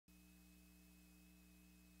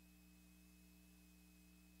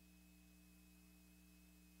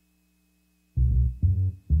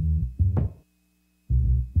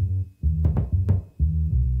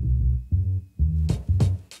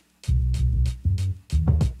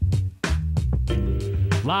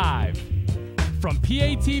Live from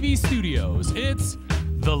PATV Studios, it's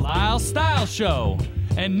the Lyle Style Show.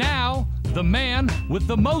 And now, the man with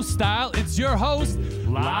the most style, it's your host,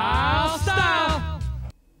 Lyle Style.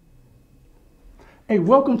 Hey,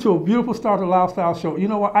 welcome to a beautiful start of the Lyle Style Show. You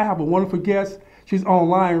know what? I have a wonderful guest. She's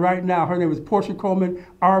online right now. Her name is Porscha Coleman,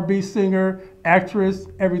 R&B singer, actress,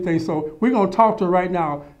 everything. So we're going to talk to her right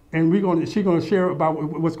now, and she's going to share about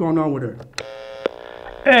what's going on with her.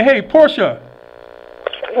 Hey, Porscha.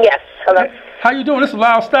 Yes, hello. How you doing? This is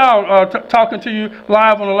Lyle Style talking to you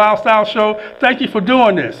live on the Lyle Style Show. Thank you for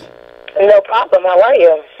doing this. No problem. How are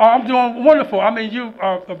you? I'm doing wonderful. I mean, you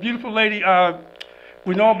are a beautiful lady.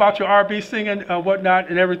 We know about your R&B singing, whatnot,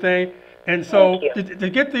 and everything. And so to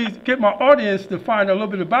get my audience to find a little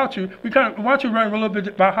bit about you, why don't you run a little bit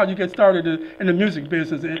about how you get started in the music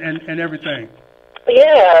business and everything?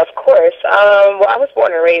 Yeah, of course. Well, I was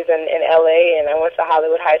born and raised in LA, and I went to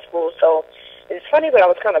Hollywood High School, so it's funny, but I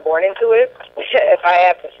was kind of born into it, if I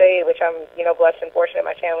have to say, which I'm, blessed and fortunate.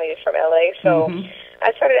 My family is from LA, so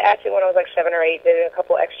I started acting when I was like 7 or 8, did a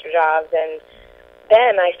couple extra jobs, and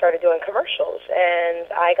then I started doing commercials, and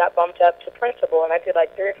I got bumped up to principal, and I did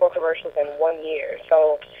like 3 or 4 commercials in 1 year.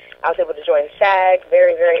 So I was able to join SAG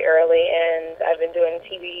very, very early, and I've been doing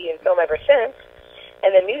TV and film ever since.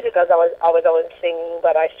 And then music, I was always singing,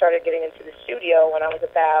 but I started getting into the studio when I was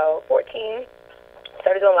about 14.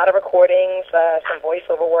 Started doing a lot of recordings, some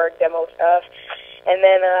voiceover work, demo stuff. And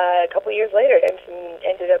then a couple of years later, it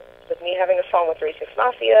ended up with me having a song with 3 6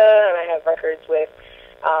 Mafia, and I have records with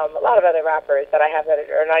a lot of other rappers that I have that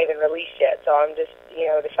are not even released yet. So I'm just,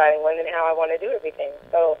 deciding when and how I want to do everything.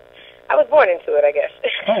 So I was born into it, I guess.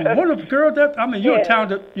 Oh, wonderful, girl! You're a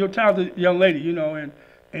talented young lady, and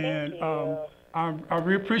Thank you. I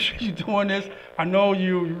really appreciate you doing this. I know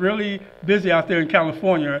you're really busy out there in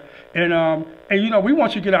California, and we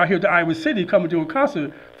want you to get out here to Iowa City, come and do a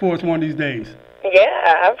concert for us one of these days.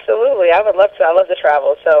 Yeah, absolutely. I would love to. I love to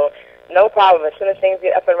travel, so no problem. As soon as things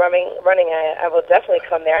get up and running, I will definitely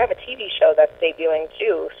come there. I have a TV show that's debuting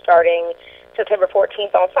too, starting September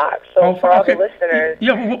 14th on Fox. So for all the listeners,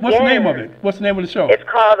 what's the name of it? What's the name of the show? It's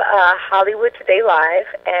called Hollywood Today Live,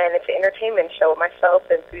 and it's an entertainment show with myself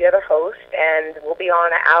and 3 other hosts, and we'll be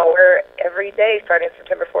on an hour every day starting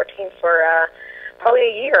September 14th for probably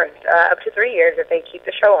a year, up to 3 years if they keep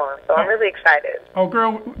the show on. So I'm really excited. Oh,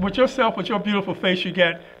 girl, with yourself, with your beautiful face, you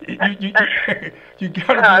gotta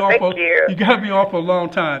be on for a long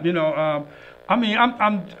time. I'm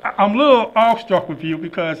a little awestruck with you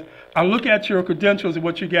because I look at your credentials and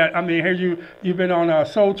what you got. I mean, here you've been on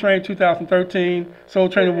Soul Train 2013, Soul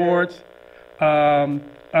Train Awards,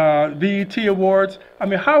 BET Awards. I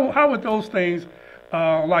mean, how would those things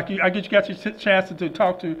I guess you got your chance to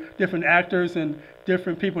talk to different actors and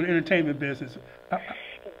different people in the entertainment business.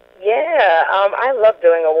 I love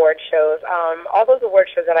doing award shows. All those award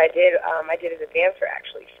shows that I did as a dancer,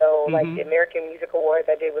 actually. So, like the American Music Awards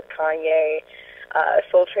I did with Kanye,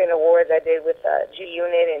 Soul Train Awards I did with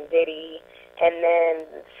G-Unit and Diddy, and then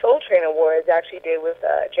Soul Train Awards I actually did with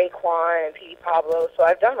Jaquan and P. Pablo. So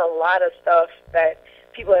I've done a lot of stuff that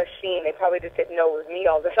people have seen. They probably just didn't know it was me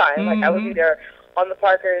all the time. Like I was either on the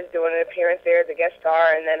Parkers doing an appearance there as a guest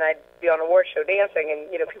star, and then I'd be on a award show dancing,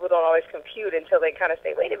 and people don't always compute until they kind of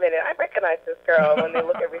say, wait a minute, I recognize this girl when they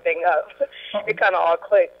look everything up. It kind of all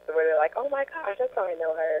clicks where they're like, oh my gosh, that's how I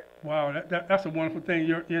know her. Wow, that's a wonderful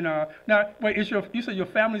thing. Now wait, you said your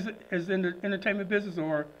family is in the entertainment business,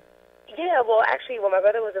 or? Yeah, well, actually, my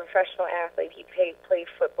brother was a professional athlete. He played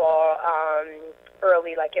football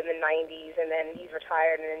early, like in the 90s, and then he's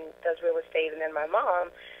retired and does real estate. And then my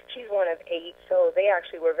mom, she's one of 8, so they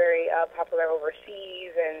actually were very popular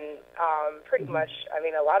overseas and pretty much, I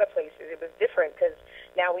mean, a lot of places. It was different because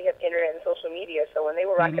now we have internet and social media, so when they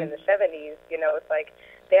were rocking in the 70s, it's like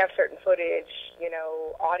they have certain footage,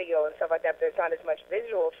 audio and stuff like that, but there's not as much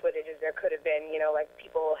visual footage as there could have been, like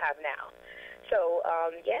people have now. So,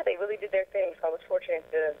 they really did their thing, so I was fortunate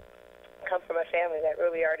to come from a family that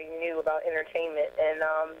really already knew about entertainment, and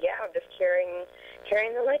I'm just carrying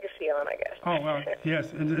the legacy on, I guess. Oh, wow,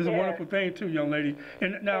 yes, and it's a wonderful thing too, young lady.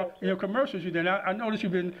 And now, in your commercials you did, I noticed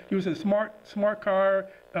you was in Smart Car,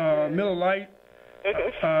 Miller Lite,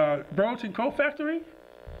 Burlington Coat Factory.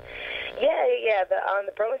 Yeah.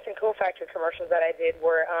 The Burlington Coat Factory commercials that I did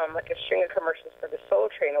were like a string of commercials for the Soul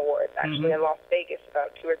Train Awards, actually in Las Vegas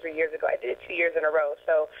about 2 or 3 years ago. I did it 2 years in a row,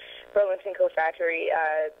 so Burlington Coat Factory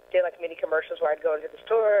did like mini commercials where I'd go into the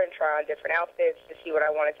store and try on different outfits to see what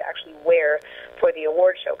I wanted to actually wear for the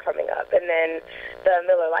award show coming up. And then the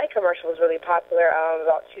Miller Lite commercial was really popular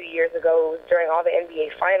about 2 years ago. It was during all the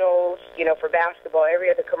NBA finals, you know, for basketball.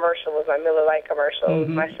 Every other commercial was my Miller Lite commercial.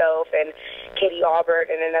 Myself and Katie Aubert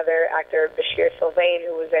and another actor, Bashir Sylvain,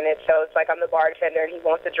 who was in it. So it's like I'm the bartender and he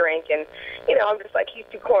wants a drink, and you know, I'm just like, he's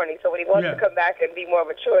too corny. So when he wants to come back and be more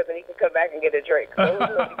mature, then he can come back and get a drink. So it was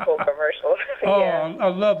a really cool commercial. Oh, I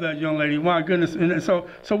love that, young lady. My goodness. And so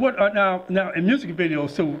what? Now in music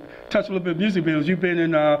videos, to touch a little bit of music videos, you've been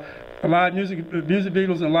in a lot of music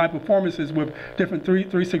videos and live performances with different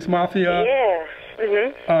 3-6 Mafia.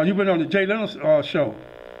 Yeah. You've been on the Jay Leno show.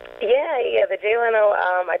 Yeah, the Jay Leno,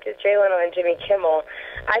 I did Jay Leno and Jimmy Kimmel.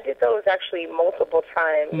 I did those actually multiple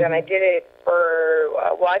times, and I did it for,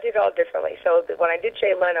 I did it all differently. So when I did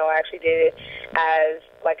Jay Leno, I actually did it as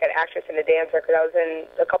like an actress and a dancer, because I was in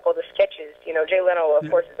a couple of the sketches. You know, Jay Leno, of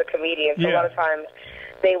course, is a comedian, so a lot of times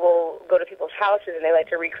they will go to people's houses and they like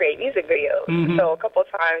to recreate music videos. So a couple of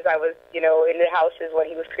times I was, you know, in the houses when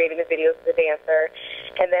he was creating the videos as a dancer.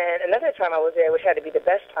 And then another time I was there, which had to be the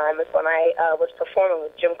best time, was when I was performing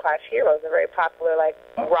with Gym Class Heroes, a very popular like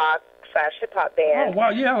rock / hip hop band. Oh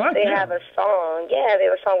wow, yeah, I like that. They have a song, they have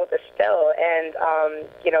a song with Estelle, and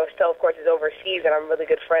you know, Estelle of course is overseas, and I'm really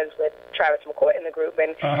good friends with Travis McCoy in the group,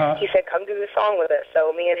 and he said, come do the song with us.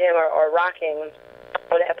 So me and him are rocking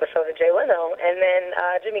on an episode of Jay Leno. And then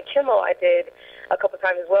Jimmy Kimmel I did a couple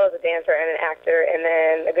times as well as a dancer and an actor. And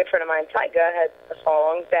then a good friend of mine, Tyga, had a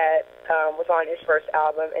song that was on his first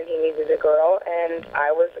album, and he needed a girl, and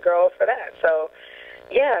I was the girl for that. So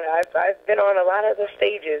yeah, I've been on a lot of the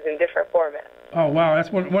stages in different formats. Oh wow,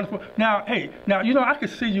 that's wonderful. Now, hey, you know, I could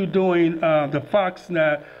see you doing the Fox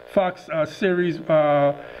series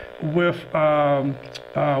with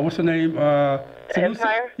what's her name?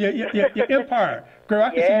 Empire? Yeah, Empire. Girl, I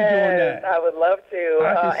can see you doing that. I would love to.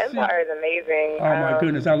 Empire is amazing. Oh my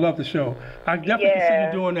goodness, I love the show. I definitely can see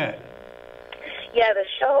you doing that. Yeah, the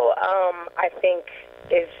show I think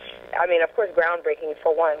is, I mean, of course, groundbreaking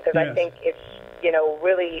for one, because I think it's, you know,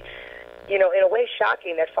 really, you know, in a way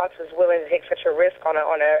shocking that Fox was willing to take such a risk on a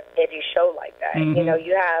edgy show like that. You know,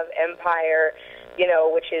 you have Empire, you know,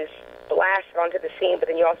 which is blasted onto the scene, but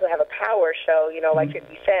then you also have a power show, you know, like 50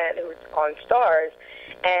 Cent, who's on Stars,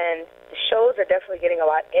 and the shows are definitely getting a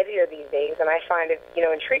lot edgier these days, and I find it, you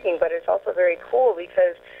know, intriguing, but it's also very cool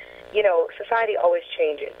because, you know, society always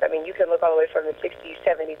changes. I mean, you can look all the way from the 60s,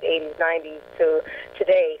 70s, 80s, 90s to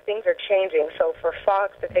today. Things are changing, so for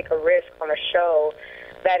Fox to take a risk on a show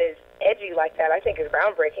that is edgy like that, I think is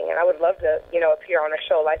groundbreaking, and I would love to, you know, appear on a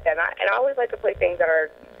show like that. And I always like to play things that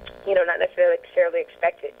are, you know, not necessarily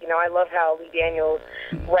expected. You know, I love how Lee Daniels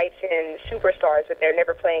writes in superstars that they're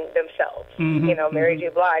never playing themselves. You know, Mary J.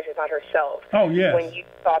 Blige is not herself. Oh, yes. When you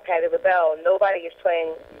saw Patti LaBelle, nobody is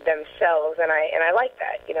playing themselves, and I like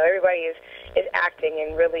that. You know, everybody is acting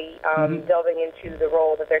and really delving into the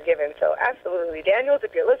role that they're given. So absolutely, Daniels,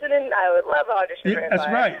 if you're listening, I would love to audition for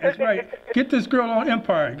Empire. That's right. Get this girl on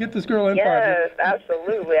Empire. Yes,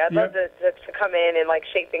 absolutely. I'd love to come in and like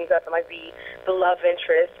shake things up and like be the love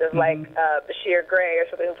interest of like Bashir Gray or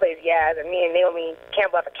something who plays Yaz, and me and Naomi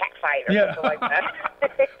Campbell have a cat fight or something like that.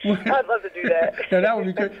 I'd love to do that. Yeah, that would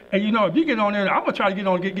be good. And you know, if you get on there, I'm gonna try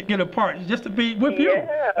to get a part just to be with you.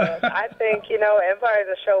 Yeah, I think, you know, Empire is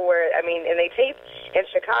a show where, I mean, and they tape in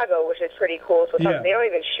Chicago, which is pretty cool. So they don't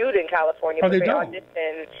even shoot in California, but they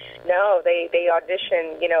audition. No, they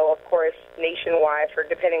audition, you know, of course, nationwide for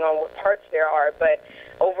depending on what parts there are, but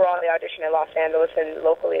overall they audition in Los Angeles and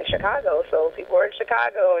locally in Chicago. So if people are in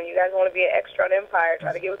Chicago and you guys want to be an extra on Empire,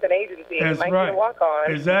 try to get with an agency. That's might right. get a walk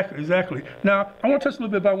on. Exactly. Now, I want to touch a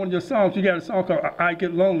little bit about one of your songs. You got a song called I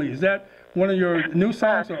Get Lonely. Is that one of your new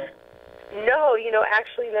songs? No, you know,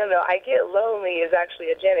 actually, no. I Get Lonely is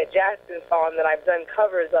actually a Janet Jackson song that I've done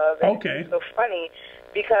covers of. And it's so funny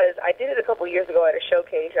because I did it a couple years ago at a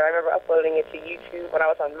showcase, and I remember uploading it to YouTube when I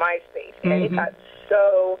was on MySpace, and it got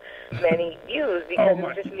so many views because it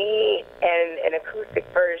was just me and an acoustic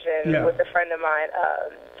version with a friend of mine.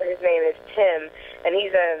 His name is Tim, and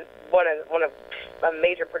he's a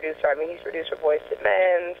major producer. I mean, he's produced for Boyz II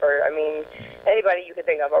Men, for, I mean, anybody you could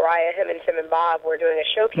think of. Mariah, him and Tim and Bob were doing a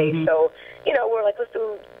showcase. So, you know, we're like, let's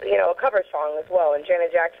do, you know, a cover song as well. And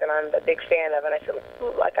Janet Jackson, I'm a big fan of, and I feel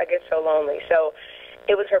like I get so lonely. So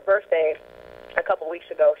it was her birthday a couple weeks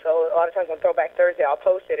ago. So a lot of times on Throwback Thursday, I'll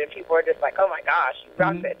post it, and people are just like, "Oh my gosh, you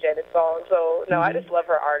rocked that Janet song." So no, I just love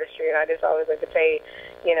her artistry, and I just always like to pay,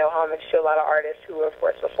 homage to a lot of artists who were, of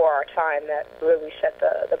course, before our time that really set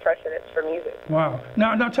the precedence for music. Wow.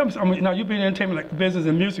 Now tell me, now you've been in entertainment business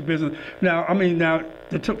and music business. Now,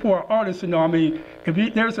 for artists, if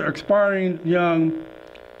there's an aspiring young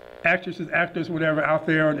actresses, actors, whatever out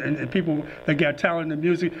there, and people that got talent in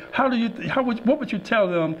music, what would you tell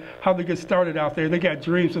them how they get started out there? They got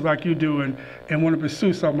dreams just like you do and want to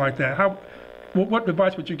pursue something like that. What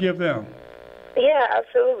advice would you give them? Yeah,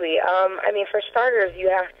 absolutely. For starters, you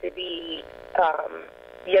have to be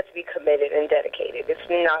committed and dedicated. It's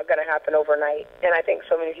not going to happen overnight. And I think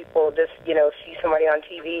so many people just, see somebody on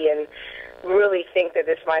TV and really think that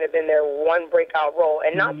this might have been their one breakout role.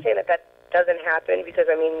 And not saying that doesn't happen, because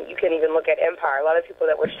you can even look at Empire. A lot of people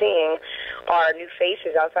that we're seeing are new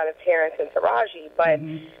faces outside of Terrence and Taraji, but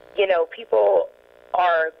people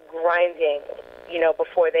are grinding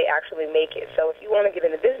before they actually make it. So if you want to get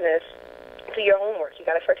in the business, do your homework. You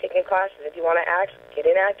got to start taking classes. If you want to act, get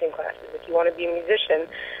in acting classes. If you want to be a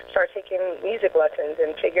musician, start taking music lessons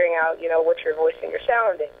and figuring out what your voice and your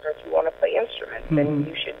sound is. Or if you want to play instruments, then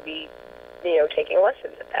you should be taking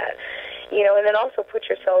lessons at that. And then also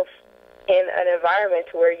put yourself in an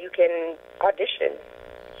environment where you can audition.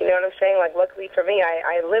 You know what I'm saying? Like, luckily for me,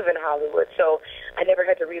 I live in Hollywood, so I never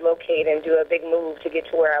had to relocate and do a big move to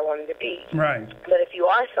get to where I wanted to be. Right. But if you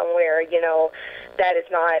are somewhere, that is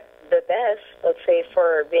not the best, let's say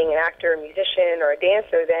for being an actor, a musician, or a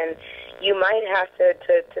dancer, then you might have to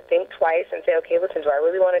think twice and say, okay, listen, do I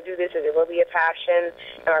really want to do this? Is it really a passion?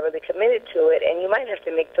 Am I really committed to it? And you might have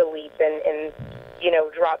to make the leap and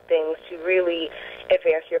drop things to really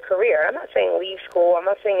advance your career. I'm not saying leave school. I'm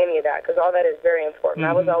not saying any of that, because all that is very important.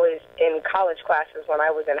 I was always in college classes when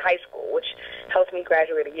I was in high school, which helped me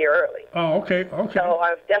graduate a year early. Oh, okay. So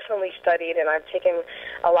I've definitely studied, and I've taken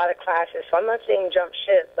a lot of classes. So I'm not saying jump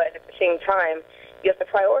ship, but at the same time, you have to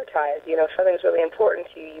prioritize. If something's really important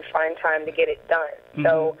to you, you find time to get it done.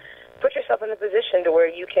 So put yourself in a position to where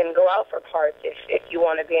you can go out for parts if you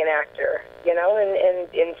want to be an actor,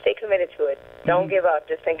 and stay committed to it. Don't give up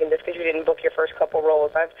just thinking just because you didn't book your first couple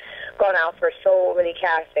roles. I've gone out for so many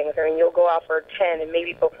castings. You'll go out for 10 and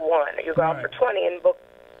maybe book one, or you'll go out for 20 and book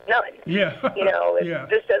none. Yeah.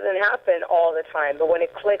 This doesn't happen all the time, but when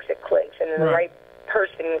it clicks, and then the right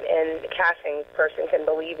person and casting person can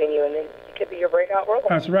believe in you, and then it could be your breakout role.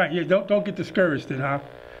 That's right. Yeah, don't get discouraged then, huh?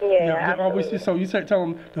 Yeah, always. So you tell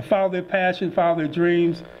them to follow their passion, follow their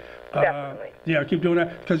dreams. Definitely. Keep doing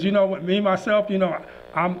that, because what, me myself,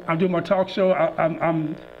 I'm doing my talk show.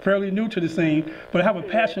 I'm fairly new to the scene, but I have a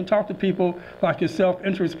passion to talk to people like yourself,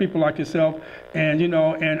 interest people like yourself, and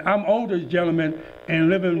and I'm older gentlemen and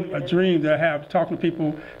living a dream that I have, talking to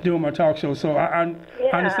people, doing my talk show. So I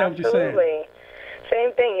understand what you're saying.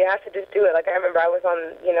 Same thing. You have to just do it. Like, I remember I was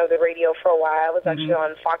on, the radio for a while. I was actually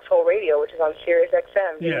on Foxhole Radio, which is on Sirius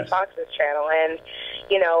XM, Fox's channel. And,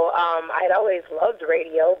 I'd always loved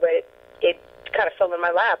radio, but it kind of fell in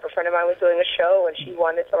my lap. A friend of mine was doing a show, and she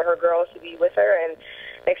wanted some of her girls to be with her. And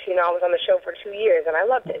next thing you know, I was on the show for 2 years, and I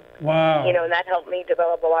loved it. Wow. And that helped me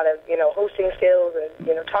develop a lot of, hosting skills and,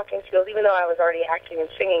 talking skills. Even though I was already acting and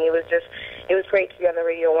singing, it was great to be on the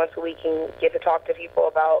radio once a week and get to talk to people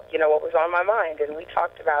about, what was on my mind. And we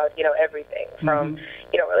talked about, everything from,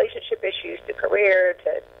 relationship issues to career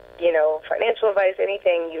to, financial advice,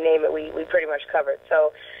 anything, you name it, we pretty much covered.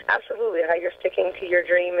 So absolutely, how you're sticking to your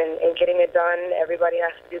dream and getting it done, everybody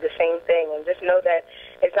has to do the same thing. And just know that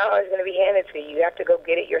it's not always going to be handed to you. You have to go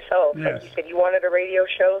get it yourself. Yes. Like you said, you wanted a radio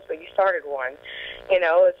show, so you started one.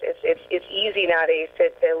 It's easy nowadays to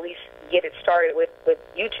at least get it started with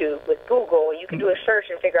YouTube, with Google. You can do a search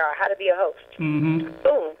and figure out how to be a host.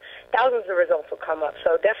 Boom. Thousands of results will come up.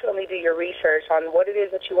 So definitely do your research on what it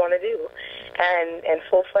is that you want to do, and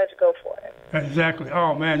full-fledged go for it. Exactly.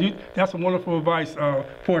 Oh man, that's some wonderful advice,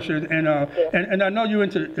 Porscha. And I know you're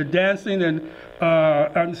into dancing,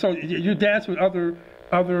 and so you dance with other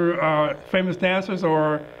famous dancers,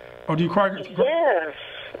 or do you choreograph?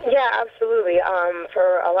 Yeah, absolutely.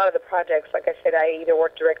 For a lot of the projects, like I said, I either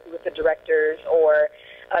work directly with the directors or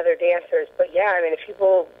other dancers. But yeah, if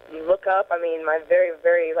people look up, my very,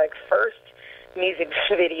 very first music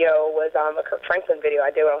video was a Kirk Franklin video I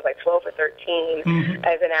did when I was 12 or 13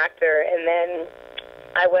 as an actor, and then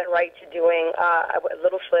I went right to doing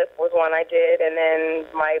Little Flip was one I did, and then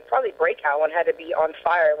my probably breakout one had to be On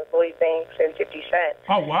Fire with Lloyd Banks and 50 Cent.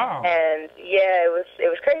 Oh wow! And yeah, it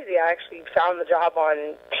was crazy. I actually found the job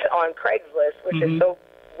on Craigslist, which is so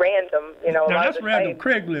random, you know. Now, that's random.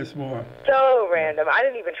 Craigslist, more. So random. I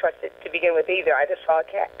didn't even trust it to begin with either. I just saw a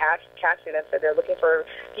casting that said they're looking for a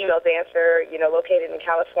female dancer, you know, located in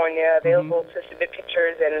California, available to submit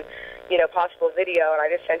pictures and, you know, possible video. And I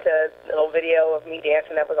just sent a little video of me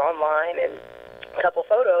dancing that was online and a couple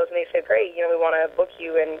photos, and they said, great, you know, we want to book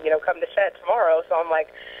you and, you know, come to set tomorrow. So I'm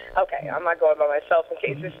like, okay, I'm not going by myself in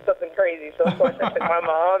case this is something crazy. So, of course, I took my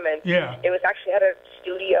mom, and it was actually at a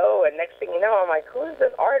studio, and next thing you know, I'm like, who is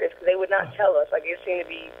this artist? Because they would not tell us. Like, it seemed to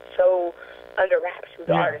be so under wraps who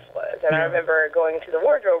the artist was. And I remember going into the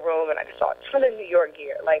wardrobe room, and I just saw a ton of New York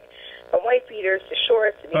gear, like from white beaters to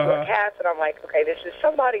shorts to New York hats, and I'm like, okay, this is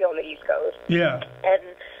somebody on the East Coast. Yeah. And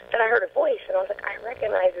then I heard a voice, and I was like, I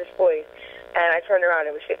recognize this voice. And I turned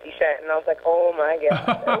around, it was 50 Cent, and I was like, oh, my God.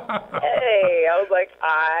 Hey, I was like,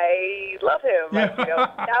 I love him. Like, you know,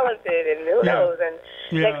 talented, and who knows. And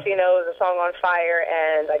next thing you know, it was a song on fire,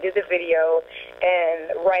 and I did the video.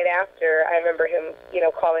 And right after, I remember him, you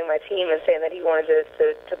know, calling my team and saying that he wanted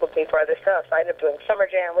to book me for other stuff. So I ended up doing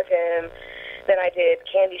Summer Jam with him. Then I did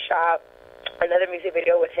Candy Shop, another music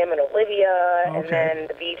video with him and Olivia, and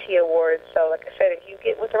then the BET Awards. So, like I said, if you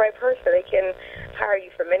get with the right person, they can hire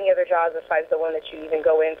you for many other jobs besides the one that you even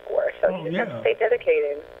go in for. So you just have to stay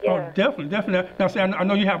dedicated. Yeah. Oh, definitely. Now, see, I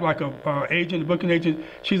know you have like a agent, a booking agent.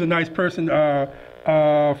 She's a nice person.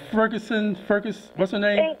 Fergus, what's her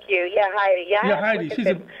name? Thank you. Yeah, Heidi. Yeah, Heidi.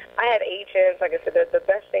 I have agents. Like I said, the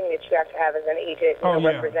best thing that you have to have is an agent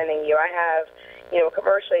representing you. I have, you know, a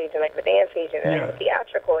commercial agent, like a dance agent, and a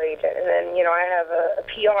theatrical agent, and then, you know, I have a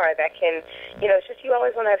PR that can, you know, it's just you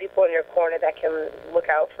always want to have people in your corner that can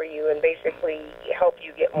look out for you and basically help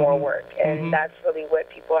you get more work, and that's really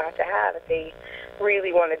what people have to have if they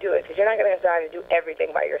really want to do it, because you're not going to have time to do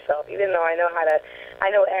everything by yourself. Even though I know how to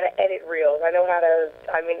edit reels, I know how to,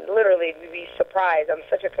 I mean, literally, you'd be surprised. I'm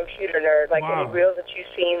such a computer nerd. Like any reels that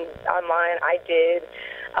you've seen online, I did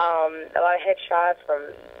a lot of headshots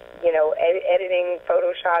from, you know, editing,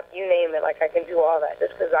 Photoshop, you name it. Like, I can do all that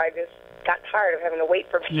just because I just got tired of having to wait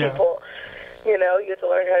for people. You know, you have to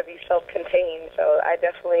learn how to be self-contained. So I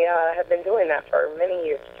definitely have been doing that for many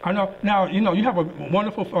years. I know. Now, you know, you have a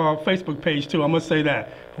wonderful Facebook page, too. I must say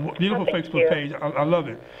that. Beautiful Facebook page. I love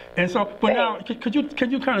it. And so, but now, could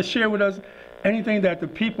you kind of share with us anything that the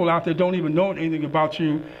people out there don't even know anything about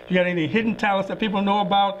you? You got any hidden talents that people know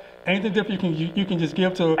about? Anything different you can just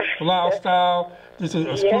give to Lyle Style? Just an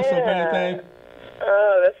exclusive anything?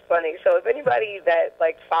 Oh, that's funny. So if anybody that,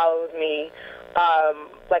 like, follows me,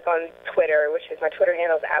 like on Twitter, which is my Twitter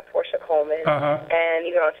handle is @Porscha Coleman, and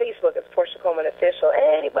even on Facebook it's Porscha Coleman Official.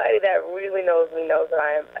 Anybody that really knows me knows that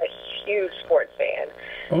I am a huge sports fan.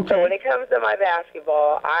 So when it comes to my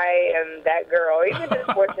basketball, I am that girl. Even just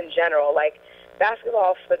sports in general, like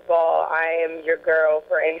basketball, football, I am your girl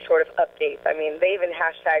for any sort of updates. I mean, they even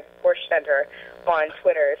hashtag Porsche Center on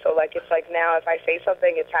Twitter. So, like, it's like now if I say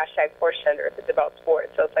something, it's hashtag Porsche Center if it's about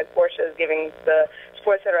sports. So it's like Porsche is giving the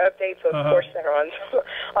Sports Center updates, so it's Porsche Center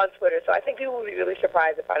on Twitter. So I think people will be really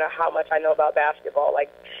surprised to find out how much I know about basketball. Like,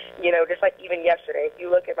 you know, just like even yesterday, if you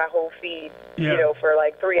look at my whole feed, you know, for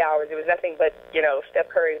like 3 hours, it was nothing but, you know, Steph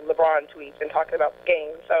Curry, LeBron tweets and talking about the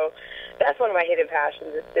game. So that's one of my hidden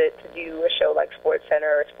passions is to do a show like Sports Center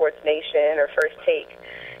or Sports Nation or First Take,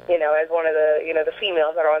 you know, as one of the, you know, the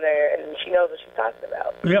females that are on there, and she knows what she's talking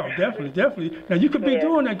about. Yeah, definitely. Now, you could be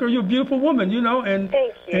doing that, girl. You're a beautiful woman, you know, and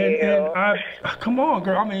thank you. And come on,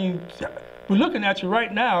 girl. I mean, we're looking at you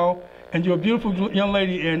right now, and you're a beautiful young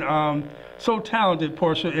lady, and so talented,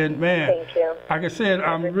 Porscha. And man, thank you. Like I said,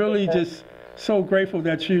 I'm really just so grateful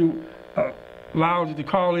that you allowed you to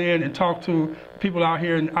call in and talk to people out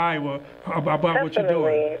here in Iowa about what you're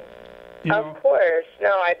doing. You know? Of course. No,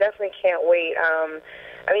 I definitely can't wait.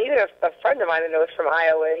 I mean, even a friend of mine that knows from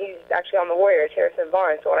Iowa, he's actually on the Warriors, Harrison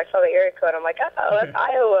Barnes. So when I saw the area code, I'm like, oh, that's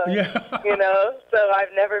Iowa. Yeah. You know? So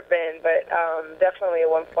I've never been, but definitely at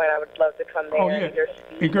one point I would love to come there. Oh, yeah.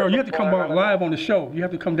 And girl, you have to come live on the show. You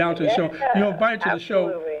have to come down to the show. You're invited to the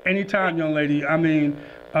show anytime, young lady. I mean,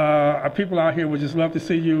 people out here would just love to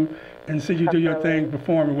see you and see you do your thing,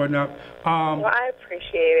 perform and whatnot. Well, I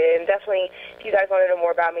appreciate it. And definitely, if you guys want to know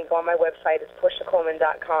more about me, go on my website. It's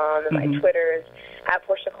PorschaColeman.com. And my Twitter is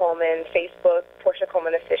 @Porscha Coleman, Facebook, Porscha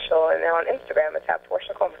Coleman Official, and then on Instagram, it's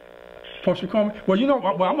 @Porscha Coleman. Porscha Coleman? Well, you know,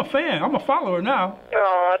 well, I'm a fan. I'm a follower now.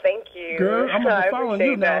 Oh, thank you. Girl, I'm going to be following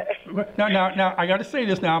you now. Now, I got to say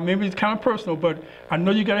this now. Maybe it's kind of personal, but I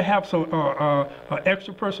know you got to have some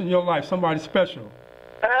extra person in your life, somebody special.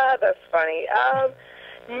 That's funny.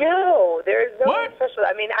 No, there's no special.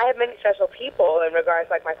 I mean, I have many special people in regards,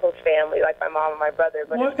 like my close family, like my mom and my brother.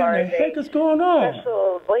 But what as far in the heck is going on?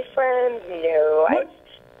 Special boyfriend, no.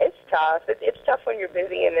 It's tough. It's tough when you're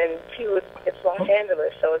busy, and then too, it's Los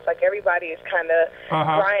Angeles, so it's like everybody is kind of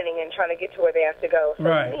grinding and trying to get to where they have to go. So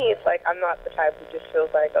for me, it's like I'm not the type who just feels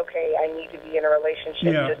like, okay, I need to be in a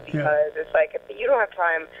relationship just because. It's like if you don't have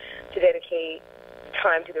time to dedicate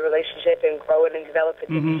time to the relationship and grow it and develop it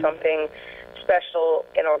to be something special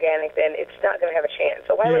and organic, then it's not going to have a chance.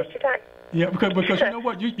 So why waste your time? Yeah, because you know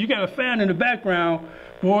what, you got a fan in the background.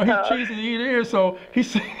 Boy, he's cheesing in your ear, so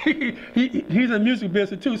he's in music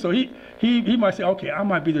business too. So he might say, okay, I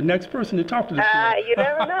might be the next person to talk to this girl. You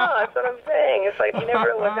never know. That's what I'm saying. It's like you never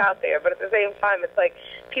know what's out there, but at the same time, it's like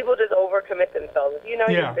people just overcommit themselves. If you know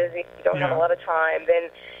you're busy, you don't have a lot of time, then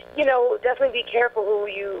definitely be careful who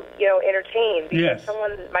you entertain, because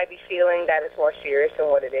someone might be feeling that it's more serious than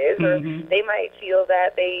what it is, or they might feel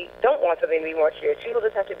that they don't want something to be more serious. People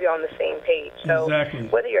just have to be on the same page. So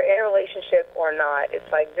whether you're in a relationship or not, it's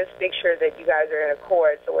like just make sure that you guys are in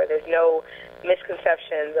accord, so where there's no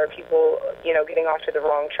misconceptions or people, getting off to the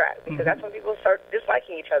wrong track, because that's when people start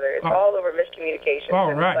disliking each other. It's all over miscommunication.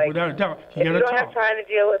 All right, like, without a doubt. If you don't have time to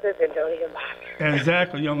deal with it, then don't even bother.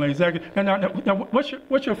 Exactly, young lady, exactly. Now, what's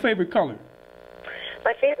your favorite color?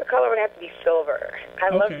 My favorite color would have to be silver. I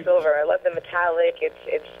love silver. I love the metallic.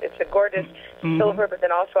 It's a gorgeous silver, but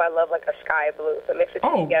then also I love like a sky blue. So mix it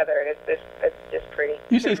together, and it's just pretty.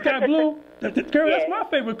 You say sky blue? Girl, that's my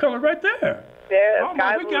favorite color right there. Yeah,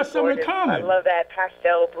 sky blue, we got something in common. I love that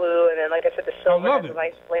pastel blue, and then like I said, the silver has a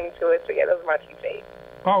nice bling to it. So yeah, those are my two favorites.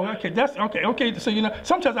 Oh, okay. That's okay. Okay. So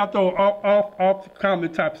sometimes I throw off the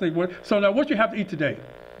common type thing. So now, what you have to eat today?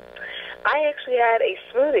 I actually had a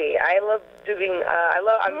smoothie. I love doing.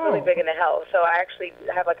 I'm really big into health, so I actually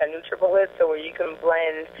have like a NutriBullet, so where you can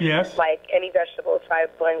blend like any vegetable. So I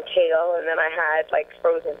blend kale, and then I had like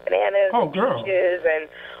frozen bananas, and peaches, and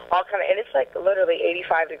all kind of. And it's like literally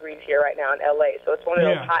 85 degrees here right now in LA, so it's one of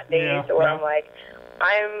those hot days where I'm like,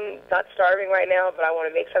 I'm not starving right now, but I want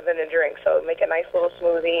to make something to drink. So make a nice little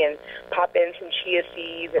smoothie and pop in some chia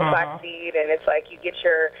seeds and flaxseed, and it's like you get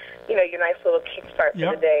your, your nice little kickstart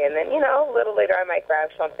for the day. And then, a little later I might grab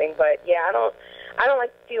something. But yeah, I don't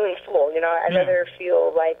like feeling full. I'd rather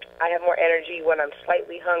feel like I have more energy when I'm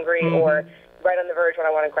slightly hungry or right on the verge when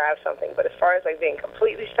I want to grab something. But as far as like being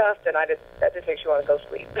completely stuffed, then that just makes you want to go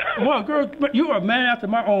sleep. Well, girl, but you are a man after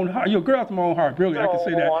my own heart. You're a girl after my own heart, really. I can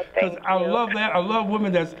say that. Because I love that. I love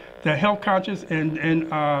women that health conscious and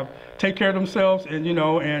take care of themselves and,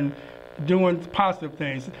 and doing positive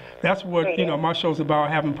things. That's what, my show's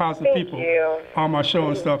about, having positive people on my show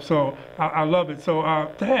and stuff. So I love it. So,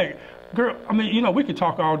 dang, girl, I mean, we could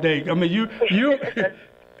talk all day. I mean, you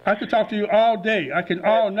I could talk to you all day. I can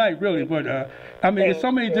all night, really. But I mean, there's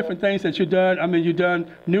so many different things that you've done. I mean, you've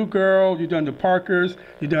done New Girl, you've done The Parkers,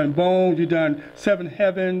 you've done Bone, you've done Seventh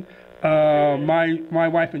Heaven, My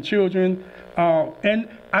Wife and Children, and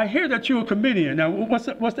I hear that you're a comedian. Now, what's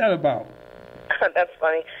that about? That's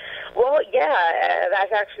funny. Well, yeah,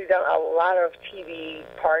 I've actually done a lot of TV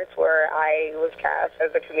parts where I was cast as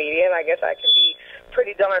a comedian. I guess I can be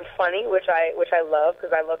pretty darn funny, which I love,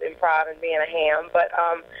 because I love improv and being a ham. But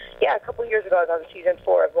yeah, a couple of years ago I was on season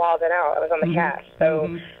 4 of Wild and Out. I was on the cast, so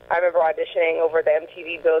I remember auditioning over at the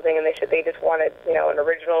MTV building, and they said they just wanted an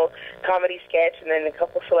original comedy sketch and then a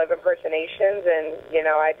couple celeb impersonations, and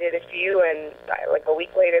I did a few, and like a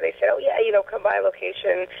week later they said, oh yeah, come by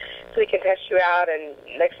location so we can test you out. And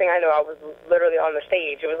next thing I know, I was literally on the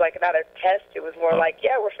stage. It was like not a test; it was more like,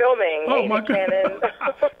 yeah, we're filming. Oh my God!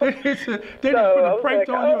 They put a prank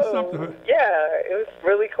on you or something. Yeah, it was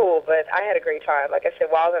really cool, but I had a great time. Like I said,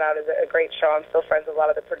 Wild and Out is a great show. I'm still friends with a lot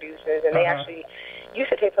of the producers, and they actually used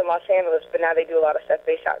to tape in Los Angeles, but now they do a lot of stuff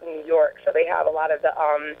based out in New York. So they have a lot of the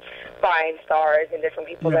Vine stars and different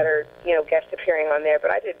people that are, guest appearing on there.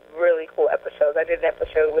 But I did really cool episodes. I did an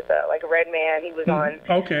episode with like Redman. He was on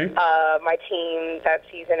my team that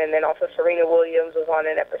season, and then also Serena Williams was on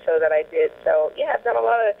an episode that I did. So yeah, I've done a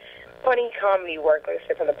lot of funny comedy work, like I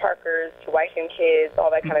said, from The Parkers to Wife and Kids, all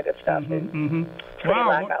that kind of good stuff. Pretty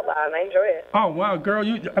laugh out loud, and I enjoy it. Oh wow, girl!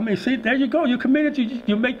 See, there you go. You're committed.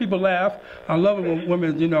 You make people laugh. I love it when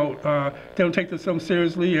women, they don't take themselves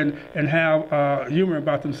seriously and have humor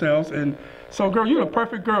about themselves. And so, girl, you're a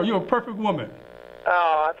perfect girl. You're a perfect woman.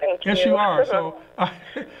 Oh, thank you. Yes, you are. So,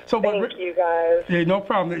 thank you guys. Yeah, no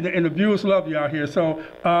problem. And the viewers love you out here. So,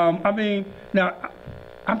 I mean, now.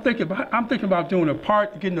 I'm thinking about doing a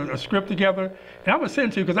part, getting a script together, and I'm gonna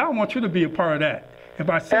send it to you because I don't want you to be a part of that.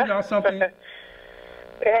 If I send y'all something,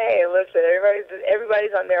 Hey, listen,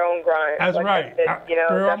 everybody's on their own grind. That's like right. Said, you know,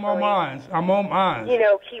 girl, I'm on mine. I'm on mine. You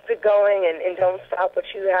know, keep it going and don't stop what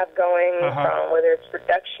you have going, from whether it's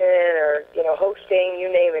production or, you know, hosting,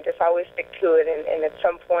 you name it. Just always stick to it, and at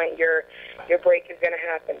some point your break is going to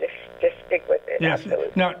happen. Just stick with it. Yes.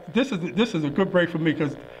 Absolutely. Now, this is a good break for me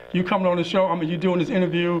because you coming on the show. I mean, you're doing this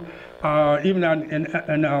interview, even out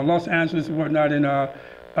in Los Angeles and whatnot, and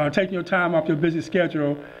taking your time off your busy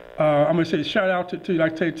schedule. I'm gonna say shout out to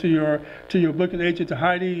your booking agent, to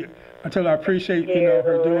Heidi. I tell her I appreciate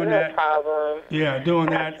her doing that. No problem. Yeah, doing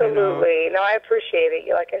that. Absolutely. No, I appreciate it.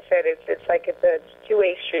 Like I said, it's like it's a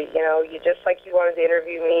two-way street. You know, you just like you wanted to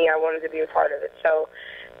interview me, I wanted to be a part of it. So,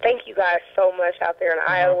 thank you guys so much out there in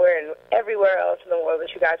Iowa and everywhere else in the world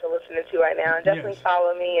that you guys are listening to right now. And definitely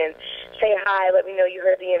follow me and say hi. Let me know you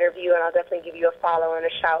heard the interview, and I'll definitely give you a follow and a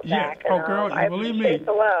shout back. Oh, and, girl, I believe me.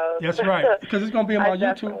 The love. That's right. Because it's going to be on my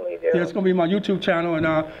YouTube. Do. Yeah, it's going to be my YouTube channel, and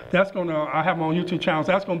I have my own YouTube channel,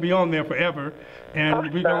 so that's going to be on there forever.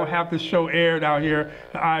 And we're going to have this show aired out here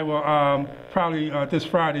in Iowa probably this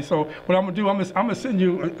Friday. So what I'm going to do, I'm going to send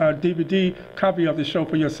you a DVD copy of the show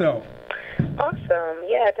for yourself. Awesome.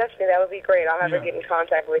 Yeah, definitely. That would be great. I'll have her get in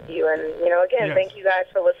contact with you. And, you know, again, thank you guys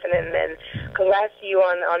for listening. And congrats to you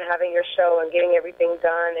on having your show and getting everything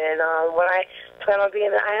done. And when I plan on being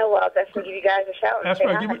in Iowa, I'll definitely give you guys a shout. That's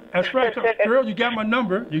right. That's right. Girl, you got my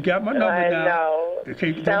number. You got my number now. I know.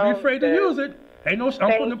 Okay, don't be afraid to use it. I'm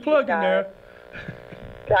putting a plug in there.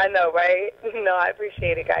 I know, right? No, I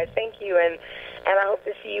appreciate it, guys. Thank you. And I hope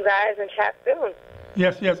to see you guys and chat soon.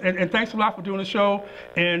 Yes, and thanks a lot for doing the show,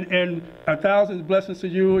 and 1,000 blessings to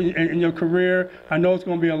you in your career. I know it's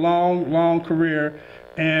going to be a long career,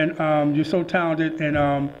 and you're so talented,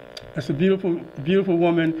 and it's a beautiful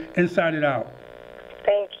woman inside and out.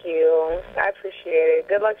 Thank you. I appreciate it.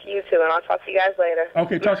 Good luck to you too, and I'll talk to you guys later.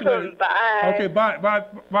 Okay, talk to you later. Bye. Okay,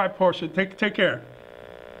 bye, Porscha. Take care.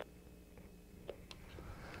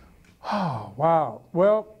 Oh, wow.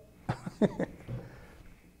 Well.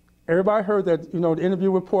 Everybody heard that, the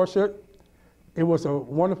interview with Porscha. It was a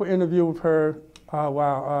wonderful interview with her.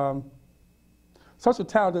 Wow. Such a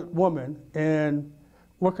talented woman. And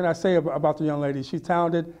what can I say about the young lady? She's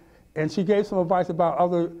talented, and she gave some advice about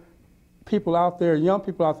other people out there, young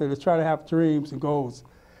people out there that try to have dreams and goals,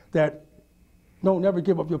 that don't never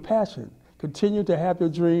give up your passion. Continue to have your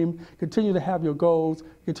dream, continue to have your goals,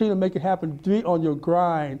 continue to make it happen, be on your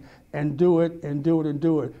grind and do it and do it and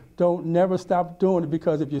do it. Don't never stop doing it,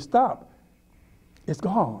 because if you stop, it's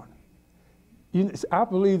gone. I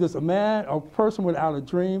believe there's a person without a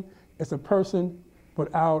dream is a person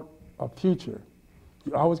without a future.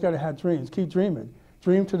 You always got to have dreams. Keep dreaming.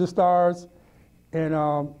 Dream to the stars. And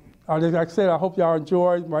like I said, I hope y'all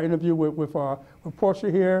enjoyed my interview with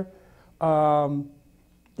Porscha here.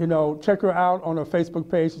 Check her out on her Facebook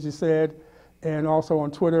page, as you said, and also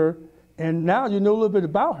on Twitter. And now you know a little bit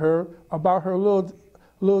about her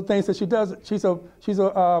little things that she does. She's a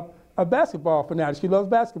basketball fanatic. She loves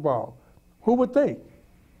basketball. Who would think?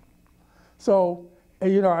 So,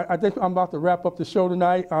 I think I'm about to wrap up the show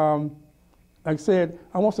tonight. Like I said,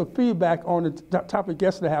 I want some feedback on the type of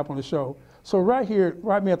guests that I have on the show. So right here,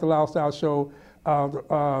 write me at the Lyle Style Show,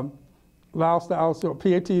 Lyle Style Show,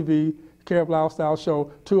 PATV, care of Lyle Style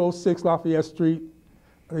Show, 206 Lafayette Street,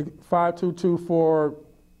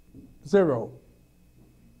 52240.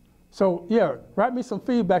 So yeah, write me some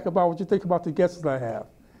feedback about what you think about the guests that I have,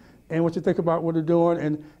 and what you think about what they're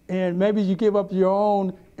doing, and maybe you give up your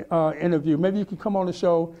own interview. Maybe you can come on the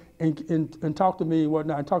show and talk to me and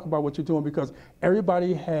whatnot, and talk about what you're doing, because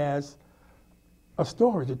everybody has a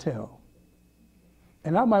story to tell.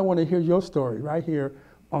 And I might want to hear your story right here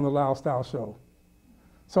on the Lyle Style Show.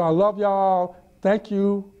 So I love y'all. Thank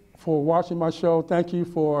you for watching my show. Thank you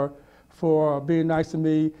for being nice to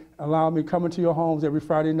me, allowing me coming to your homes every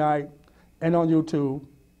Friday night and on YouTube.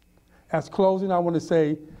 As closing, I want to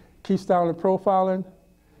say, keep styling and profiling.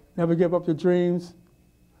 Never give up your dreams.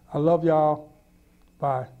 I love y'all.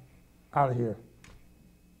 Bye. Out of here.